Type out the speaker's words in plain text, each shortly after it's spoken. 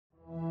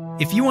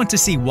If you want to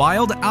see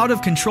wild,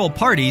 out-of-control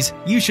parties,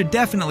 you should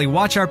definitely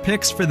watch our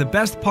picks for the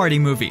best party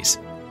movies.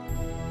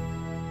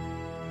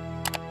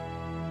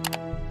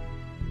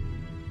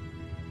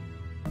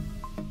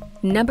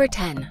 Number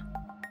 10.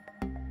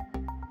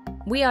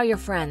 We Are Your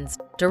Friends,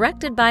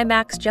 directed by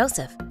Max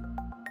Joseph.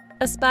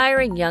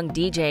 Aspiring young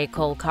DJ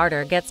Cole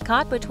Carter gets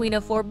caught between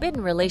a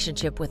forbidden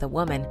relationship with a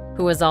woman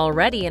who is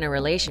already in a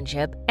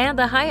relationship and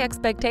the high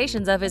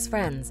expectations of his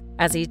friends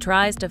as he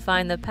tries to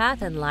find the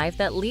path in life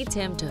that leads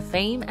him to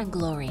fame and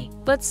glory.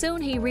 But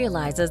soon he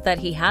realizes that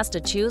he has to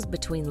choose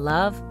between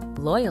love,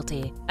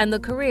 loyalty, and the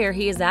career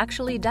he is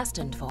actually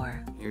destined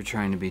for. You're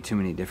trying to be too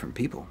many different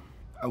people.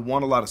 I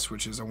want a lot of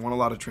switches. I want a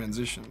lot of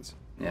transitions.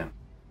 Yeah.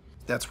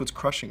 That's what's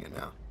crushing it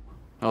now.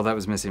 All that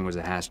was missing was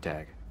a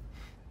hashtag.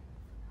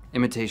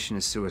 Imitation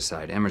is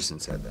suicide. Emerson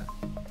said that.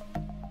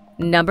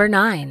 Number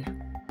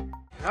 9.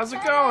 How's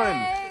it going?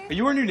 Are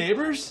you our new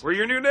neighbors? We're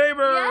your new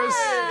neighbors!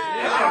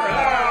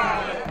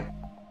 Yeah.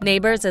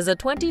 Neighbors is a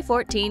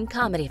 2014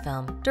 comedy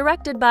film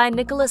directed by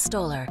Nicholas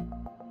Stoller.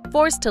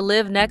 Forced to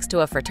live next to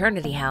a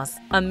fraternity house,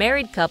 a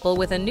married couple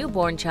with a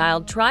newborn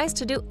child tries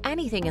to do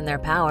anything in their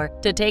power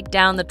to take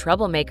down the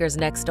troublemakers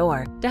next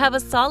door to have a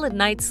solid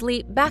night's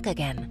sleep back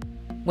again.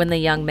 When the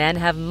young men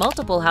have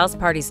multiple house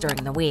parties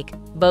during the week,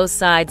 both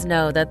sides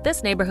know that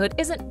this neighborhood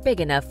isn't big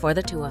enough for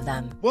the two of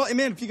them. Well, hey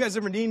man, if you guys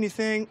ever need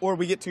anything or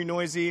we get too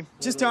noisy,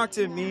 just talk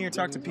to me or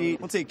talk to Pete.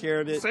 We'll take care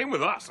of it. Same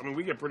with us. I mean,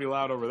 we get pretty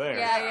loud over there.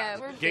 Yeah.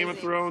 We're Game of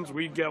Thrones,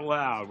 we get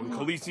loud. When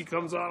Khaleesi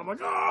comes on, I'm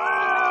like,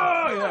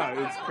 oh!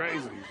 Yeah, it's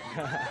crazy.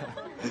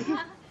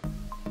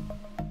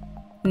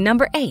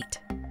 Number 8.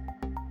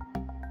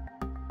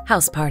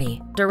 House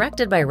Party,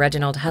 directed by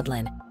Reginald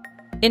Hudlin.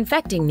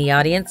 Infecting the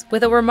audience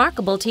with a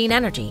remarkable teen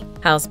energy,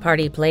 House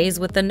Party plays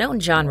with the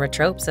known genre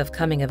tropes of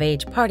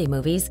coming-of-age party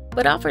movies,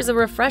 but offers a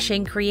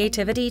refreshing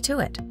creativity to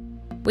it.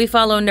 We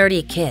follow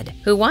nerdy kid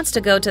who wants to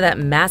go to that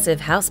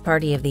massive house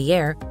party of the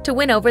year to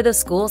win over the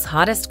school's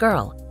hottest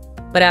girl.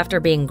 But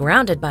after being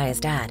grounded by his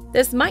dad,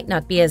 this might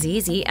not be as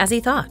easy as he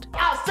thought.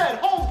 I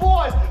said,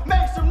 homeboys,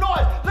 make some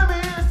noise. Let me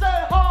hear you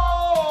say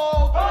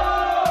ho.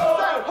 Ho.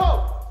 Say ho,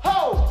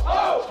 ho,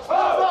 ho,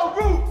 ho.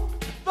 The roof,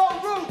 the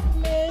roof,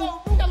 man.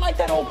 I like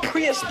that old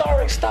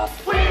prehistoric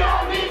stuff. We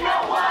don't need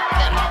no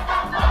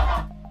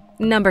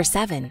one. Number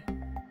 7.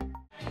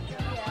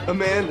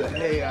 Amanda,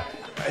 hey,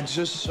 I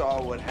just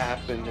saw what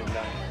happened and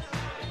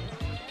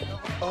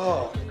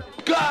oh,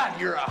 God,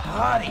 you're a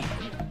hottie.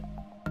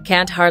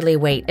 Can't Hardly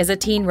Wait is a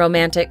teen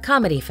romantic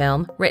comedy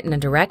film written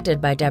and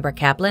directed by Deborah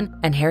Kaplan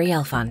and Harry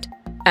Elfont.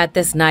 At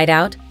this night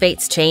out,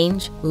 fates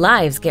change,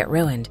 lives get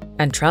ruined,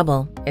 and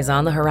trouble is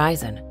on the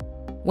horizon.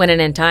 When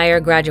an entire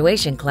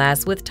graduation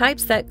class with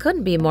types that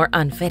couldn't be more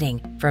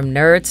unfitting, from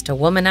nerds to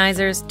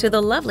womanizers to the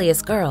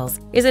loveliest girls,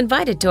 is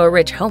invited to a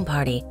rich home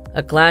party,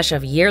 a clash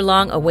of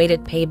year-long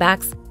awaited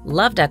paybacks,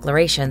 love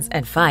declarations,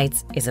 and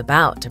fights is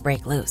about to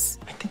break loose.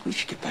 I think we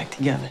should get back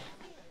together.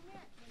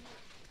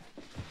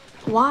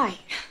 Why?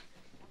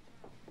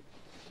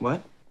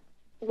 What?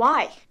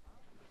 Why?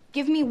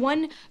 Give me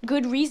one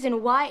good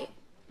reason why.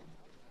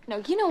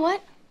 No, you know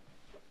what?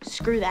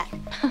 Screw that.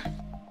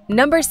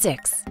 Number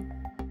 6.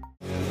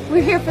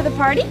 We're here for the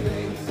party?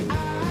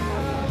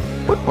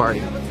 What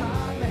party?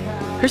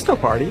 There's no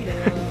party.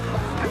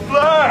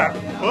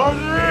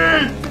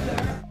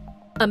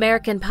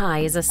 American Pie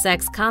is a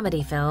sex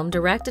comedy film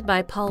directed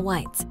by Paul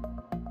Weitz.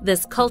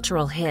 This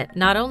cultural hit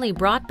not only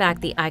brought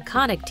back the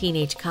iconic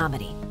teenage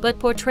comedy, but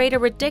portrayed a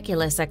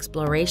ridiculous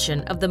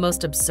exploration of the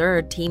most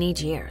absurd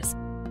teenage years.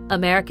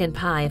 American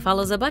Pie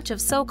follows a bunch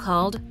of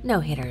so-called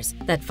no-hitters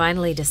that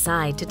finally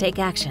decide to take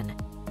action.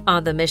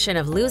 On the mission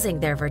of losing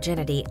their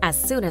virginity as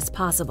soon as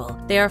possible,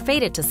 they are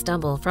fated to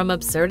stumble from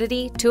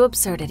absurdity to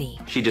absurdity.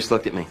 She just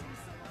looked at me.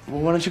 Well,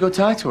 why don't you go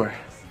talk to her?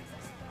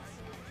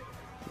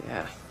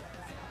 Yeah.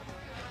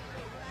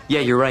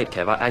 Yeah, you're right,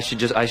 Kev. I should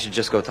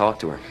just go talk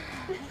to her.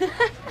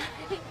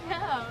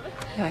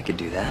 Yeah, I could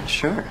do that,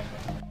 sure.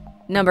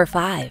 Number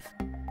 5.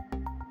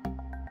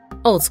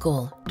 Old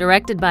School,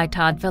 directed by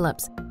Todd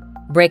Phillips.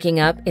 Breaking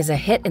up is a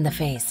hit in the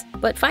face,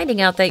 but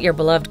finding out that your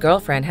beloved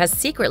girlfriend has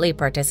secretly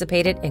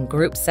participated in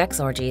group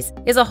sex orgies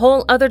is a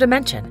whole other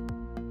dimension.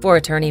 For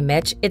attorney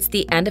Mitch, it's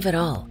the end of it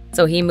all,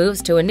 so he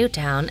moves to a new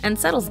town and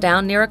settles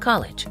down near a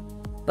college.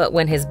 But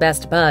when his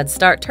best buds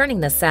start turning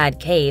the sad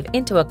cave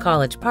into a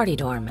college party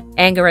dorm,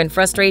 anger and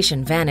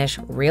frustration vanish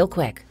real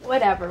quick.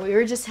 Whatever, we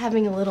were just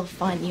having a little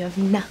fun. You have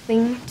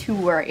nothing to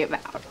worry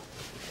about.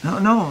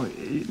 No,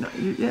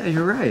 yeah,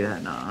 you're right.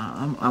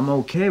 I'm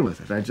okay with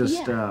it. I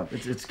just,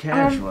 it's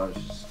casual.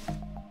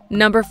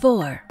 Number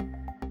 4.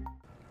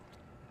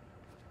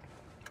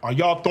 Are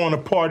y'all throwing a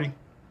party?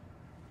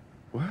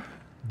 What?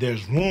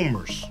 There's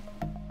rumors.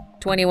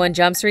 21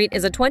 Jump Street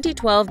is a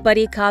 2012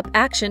 buddy cop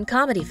action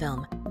comedy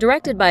film,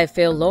 directed by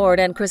Phil Lord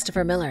and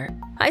Christopher Miller.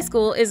 High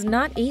school is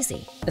not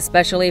easy,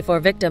 especially for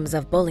victims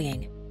of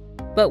bullying.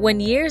 But when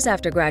years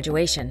after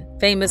graduation,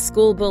 famous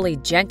school bully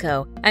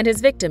Jenko and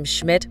his victim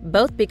Schmidt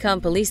both become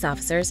police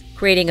officers,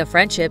 creating a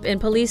friendship in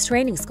police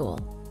training school.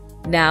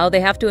 Now they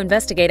have to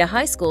investigate a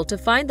high school to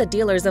find the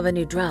dealers of a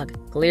new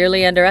drug,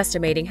 clearly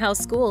underestimating how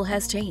school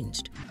has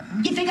changed.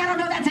 You think I don't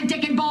know that's a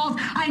dick and balls?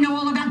 I know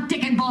all about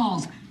dick and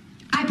balls.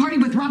 I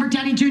partied with Robert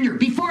Downey Jr.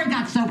 before he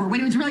got sober, when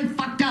he was really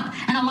fucked up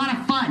and a lot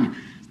of fun.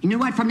 You know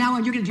what? From now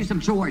on, you're gonna do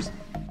some chores.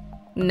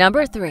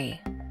 Number 3.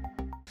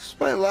 It's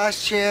my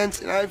last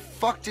chance, and I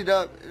fucked it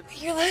up.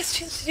 Your last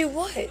chance to do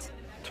what?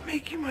 To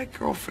make you my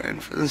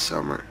girlfriend for the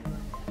summer.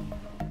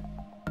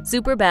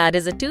 Superbad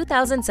is a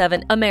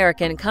 2007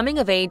 American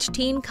coming-of-age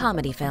teen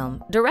comedy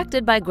film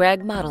directed by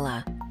Greg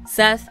Motola.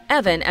 Seth,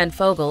 Evan, and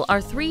Fogel are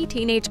 3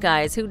 teenage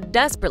guys who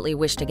desperately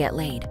wish to get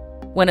laid.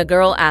 When a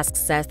girl asks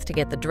Seth to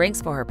get the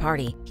drinks for her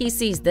party, he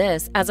sees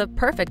this as a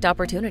perfect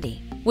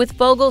opportunity. With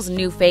Fogel's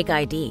new fake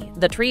ID,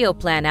 the trio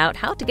plan out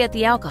how to get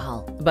the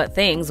alcohol, but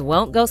things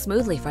won't go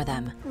smoothly for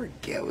them.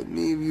 Get with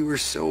me if you were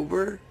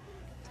sober.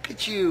 Look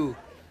at you.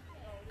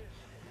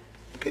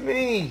 Look at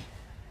me.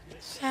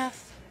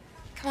 Seth,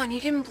 come on, you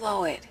didn't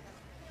blow it.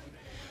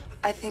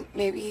 I think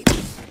maybe...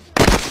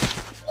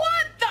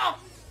 What the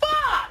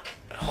fuck?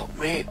 Help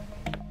me.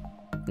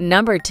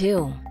 Number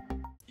 2.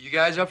 You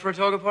guys up for a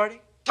toga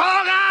party?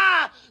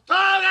 Toga!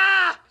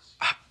 Toga!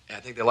 Yeah, I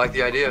think they like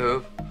the idea,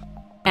 Hoove.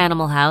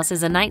 Animal House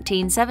is a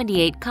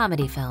 1978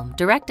 comedy film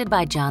directed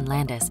by John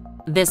Landis.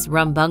 This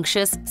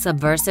rambunctious,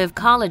 subversive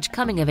college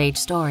coming-of-age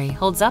story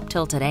holds up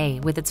till today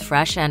with its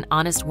fresh and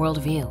honest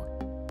worldview.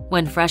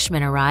 When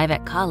freshmen arrive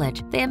at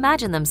college, they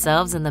imagine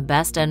themselves in the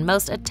best and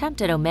most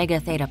attempted Omega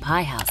Theta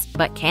Pi house,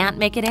 but can't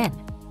make it in.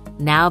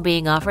 Now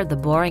being offered the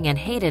boring and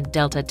hated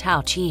Delta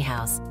Tau Chi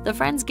house, the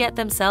friends get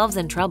themselves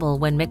in trouble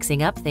when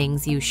mixing up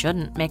things you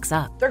shouldn't mix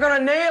up. They're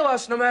gonna nail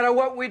us no matter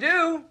what we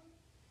do.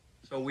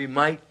 So we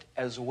might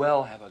as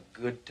well have a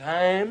good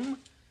time.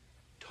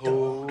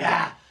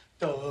 Toga,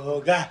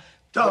 toga,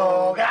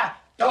 toga,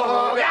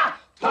 toga,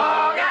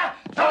 toga,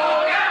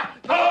 toga,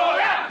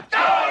 toga,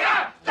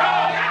 toga,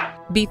 toga.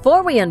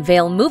 Before we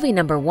unveil movie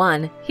number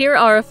 1, here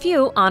are a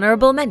few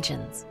honorable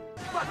mentions.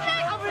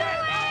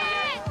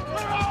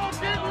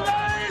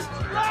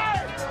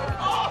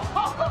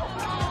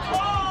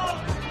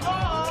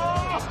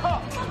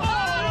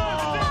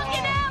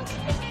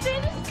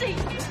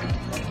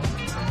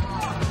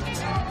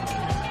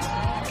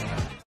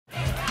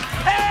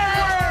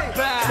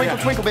 Twinkle,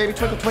 twinkle, baby,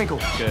 twinkle, twinkle.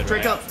 Good,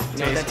 Drink right? up. You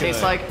know what that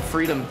tastes like?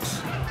 Freedom.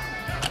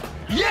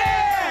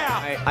 Yeah!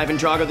 All right, Ivan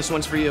Drago, this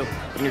one's for you.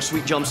 In your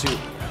sweet jumpsuit.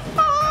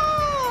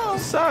 Oh,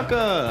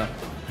 sucker!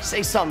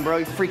 Say something, bro.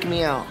 You're freaking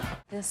me out.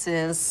 This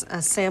is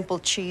a sample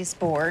cheese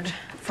board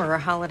for a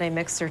holiday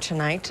mixer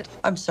tonight.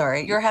 I'm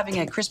sorry, you're having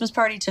a Christmas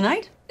party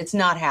tonight? It's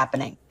not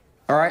happening.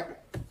 All right,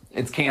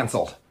 it's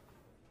canceled.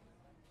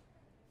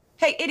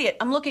 Hey, idiot,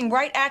 I'm looking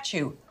right at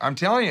you. I'm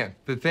telling you,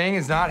 the thing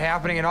is not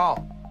happening at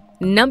all.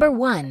 Number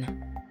 1.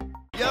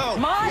 Yo,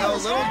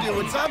 little dude,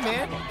 what's up,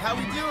 man? How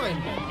we doing?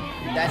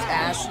 That's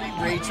Ashley,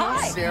 Rachel,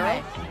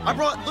 Sarah.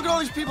 Look at all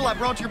these people I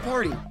brought to your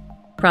party.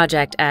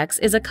 Project X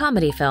is a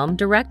comedy film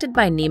directed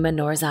by Nima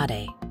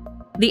Nourzadeh.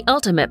 The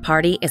ultimate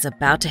party is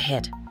about to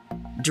hit.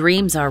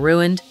 Dreams are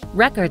ruined,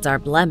 records are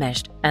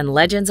blemished, and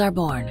legends are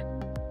born.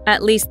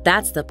 At least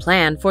that's the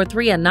plan for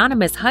 3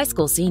 anonymous high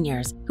school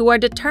seniors who are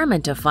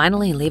determined to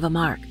finally leave a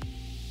mark.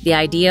 The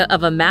idea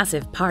of a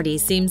massive party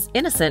seems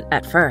innocent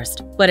at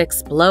first, but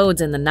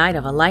explodes in the night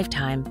of a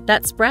lifetime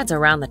that spreads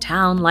around the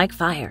town like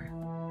fire.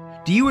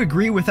 Do you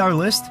agree with our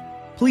list?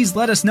 Please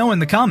let us know in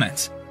the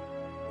comments.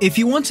 If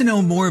you want to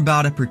know more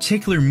about a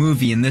particular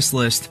movie in this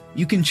list,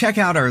 you can check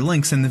out our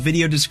links in the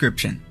video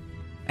description.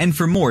 And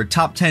for more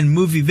top 10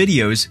 movie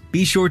videos,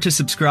 be sure to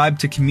subscribe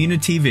to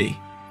communiTV.